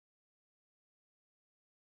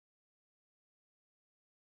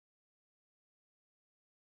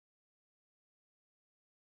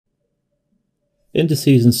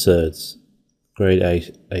Indices and Surds, grade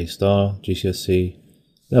A star, GCSE,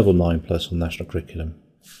 level 9+ on national curriculum.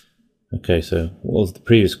 Okay, so what was the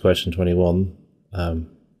previous question, 21,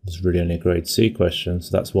 was really only a grade C question, so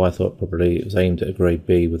that's why I thought probably it was aimed at a grade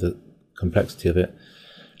B with the complexity of it.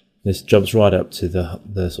 This jumps right up to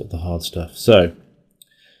the sort of the hard stuff. So,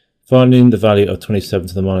 finding the value of 27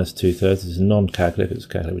 to the minus 2/3 is a non-calculator. If it's a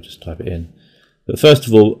calculator, we just type it in. But first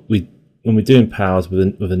of all, when we're doing powers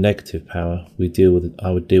with a negative power, I would deal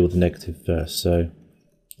with the negative first. So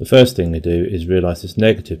the first thing we do is realise this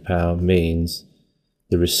negative power means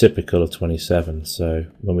the reciprocal of 27. So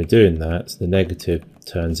when we're doing that, the negative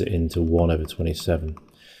turns it into 1/27.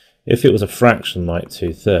 If it was a fraction like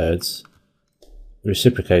 2/3,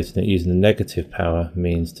 reciprocating it using the negative power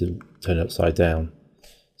means to turn it upside down.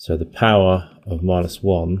 So the power of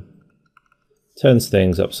 -1 turns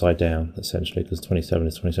things upside down, essentially, because 27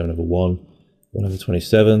 is 27/1,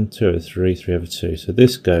 1/27, 2/3, 3/2. So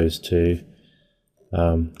this goes to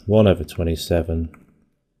 1/27,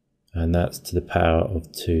 and that's to the power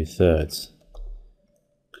of 2/3.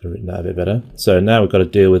 Could have written that a bit better. So now we've got to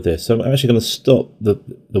deal with this. So I'm actually going to stop the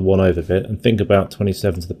 1/, bit and think about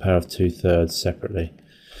 27 to the power of 2/3 separately.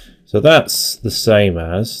 So that's the same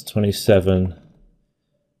as 27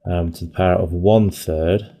 to the power of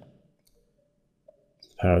 1/3 to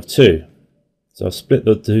the power of 2. So I've split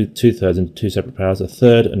the 2/3 into two separate powers, a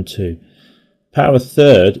third and 2. Power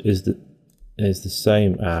third is the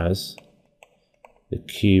same as the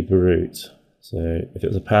cube root. So if it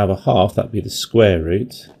was a power of a half, that'd be the square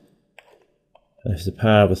root. And if it's a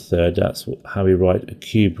power of a third, that's how we write a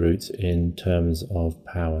cube root in terms of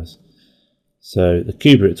powers. So the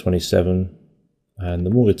cube root of 27, and the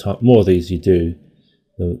more of these you do,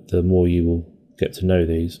 the more you will get to know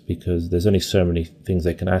these, because there's only so many things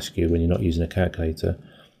they can ask you when you're not using a calculator.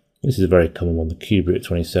 This is a very common one, the cube root of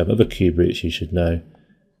 27. Other cube roots you should know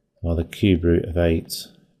are the cube root of 8,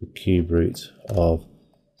 the cube root of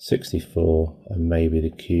 64, and maybe the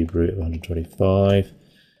cube root of 125,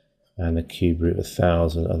 and the cube root of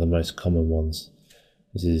 1000 are the most common ones.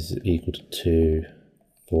 This is equal to 2,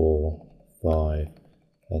 4, 5,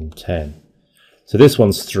 and 10. So this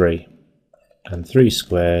one's 3, and 3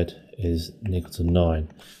 squared is equal to 9.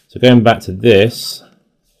 So going back to this,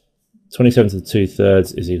 27 to the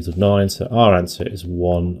 2/3 is equal to 9, so our answer is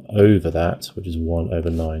 1/, that, which is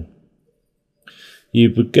 1/9.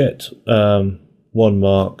 You would get 1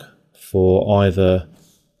 mark for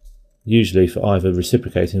usually for either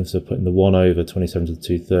reciprocating, so putting the 1/27 to the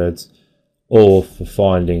 2/3, or for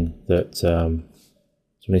finding that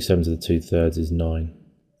 27 to the 2/3 is 9.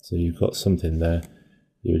 So you've got something there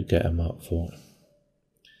you would get a mark for.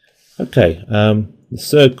 Okay, the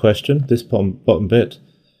third question, this bottom bit,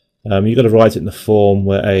 you've got to write it in the form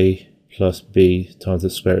where a plus b times the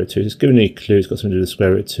square root of 2. It's giving you a clue, it's got something to do with the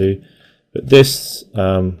square root of 2. But this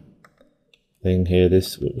thing here,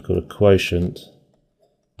 this what we call a quotient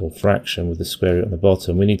or fraction with the square root on the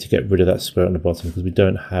bottom, we need to get rid of that square root on the bottom because we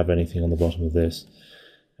don't have anything on the bottom of this.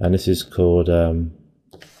 And this is called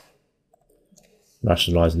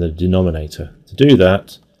rationalising the denominator. To do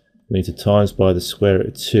that, we need to times by the square root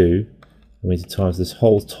of 2, and we need to times this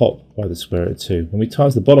whole top by the square root of 2. When we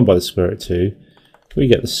times the bottom by the square root of 2, we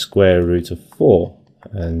get the square root of 4,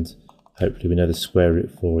 and hopefully we know the square root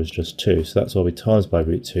of 4 is just 2. So that's why we times by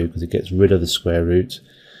root 2, because it gets rid of the square root,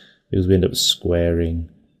 because we end up squaring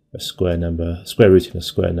a square number, square rooting a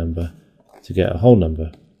square number to get a whole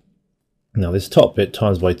number. Now this top bit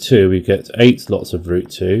times by 2, we get 8 lots of root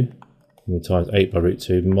 2, and we times 8 by root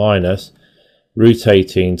 2 minus root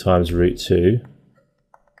 18 times root 2,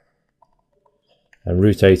 and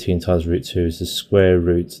root 18 times root 2 is the square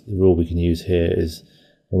root. The rule we can use here is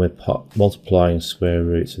when we're multiplying square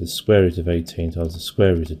roots, so the square root of 18 times the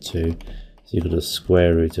square root of 2 is equal to the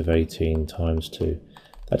square root of 18 times 2.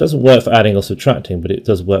 That doesn't work for adding or subtracting, but it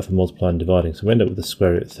does work for multiplying and dividing. So we end up with the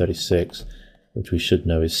square root of 36, which we should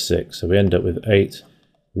know is 6. So we end up with 8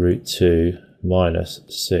 root 2 minus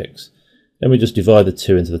 6. Then we just divide the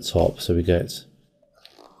 2 into the top, so we get,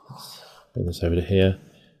 let's bring this over to here,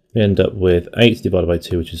 we end up with 8 divided by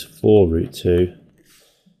 2, which is 4 root 2.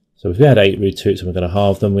 So if we had 8 root 2s and we're going to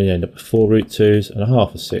halve them, we end up with 4 root 2s, and a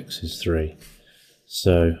half of 6 is 3.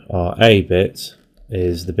 So our A bit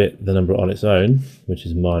is the number on its own, which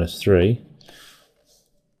is minus 3.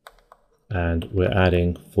 And we're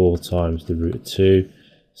adding 4 times the root of 2,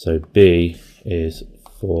 so B is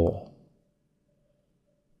 4.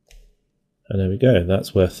 And there we go,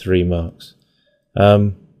 that's worth 3 marks.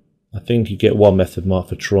 I think you get 1 method mark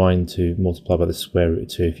for trying to multiply by the square root of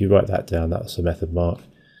 2. If you write that down, that's a method mark.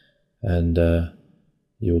 And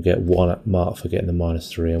you will get 1 mark for getting the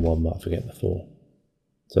minus 3 and 1 mark for getting the 4.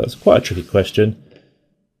 So that's quite a tricky question,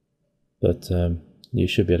 but you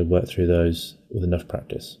should be able to work through those with enough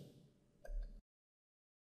practice.